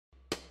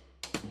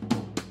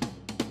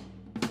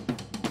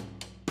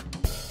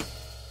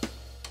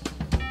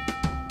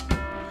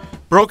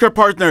Broker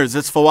partners,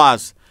 it's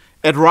Fawaz.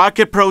 At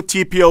Rocket Pro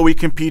TPO, we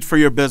compete for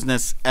your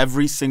business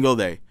every single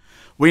day.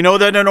 We know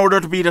that in order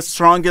to be the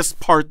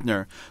strongest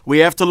partner, we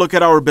have to look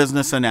at our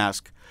business and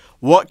ask,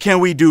 what can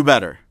we do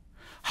better?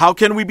 How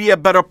can we be a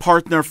better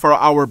partner for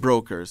our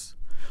brokers?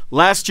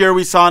 Last year,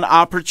 we saw an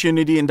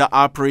opportunity in the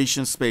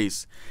operations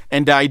space,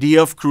 and the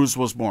idea of Cruise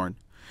was born.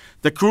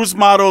 The Cruise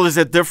model is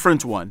a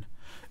different one.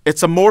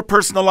 It's a more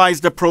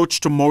personalized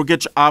approach to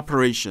mortgage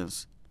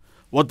operations.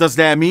 What does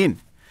that mean?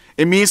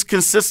 It means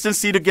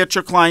consistency to get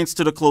your clients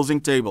to the closing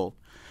table.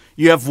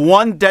 You have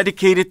one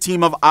dedicated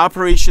team of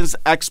operations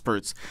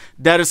experts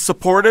that is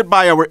supported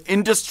by our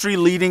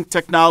industry-leading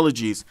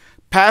technologies,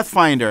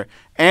 Pathfinder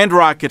and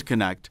Rocket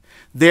Connect.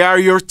 They are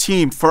your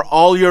team for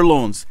all your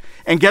loans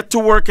and get to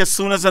work as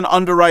soon as an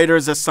underwriter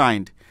is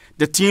assigned.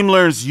 The team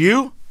learns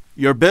you,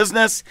 your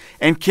business,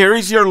 and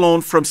carries your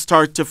loan from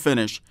start to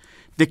finish.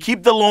 They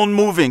keep the loan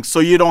moving so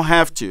you don't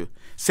have to,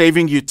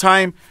 saving you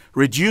time,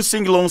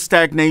 reducing loan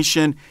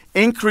stagnation,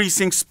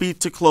 increasing speed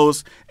to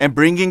close, and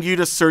bringing you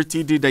the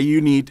certainty that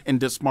you need in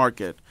this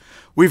market.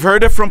 We've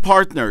heard it from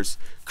partners.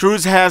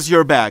 Cruise has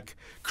your back.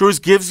 Cruise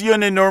gives you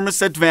an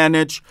enormous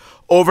advantage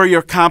over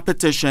your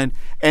competition,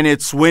 and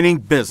it's winning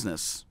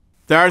business.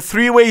 There are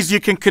 3 ways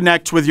you can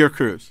connect with your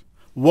Cruise.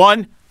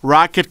 1,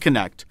 Rocket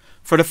Connect.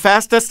 For the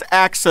fastest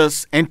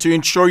access and to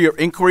ensure your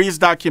inquiry is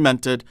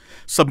documented,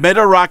 submit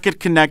a Rocket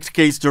Connect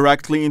case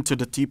directly into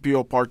the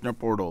TPO partner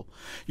portal.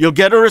 You'll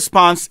get a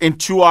response in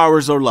 2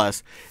 hours or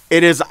less.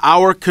 It is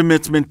our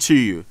commitment to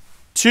you.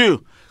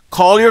 2,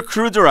 call your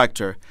crew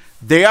director.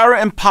 They are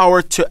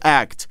empowered to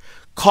act.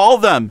 Call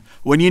them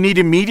when you need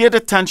immediate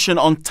attention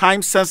on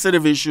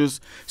time-sensitive issues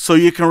so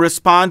you can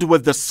respond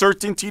with the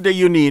certainty that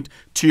you need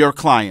to your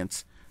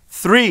clients.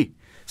 3,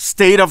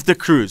 State of the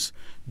Cruise.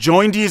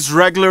 Join these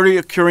regularly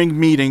occurring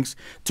meetings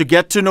to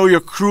get to know your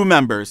crew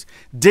members,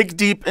 dig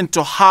deep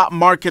into hot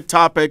market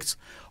topics,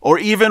 or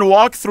even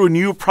walk through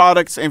new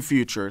products and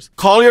features.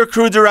 Call your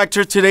crew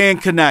director today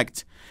and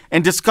connect,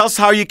 and discuss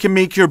how you can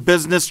make your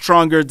business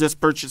stronger this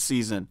purchase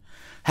season.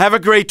 Have a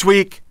great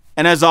week,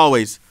 and as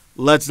always,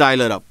 let's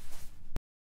dial it up.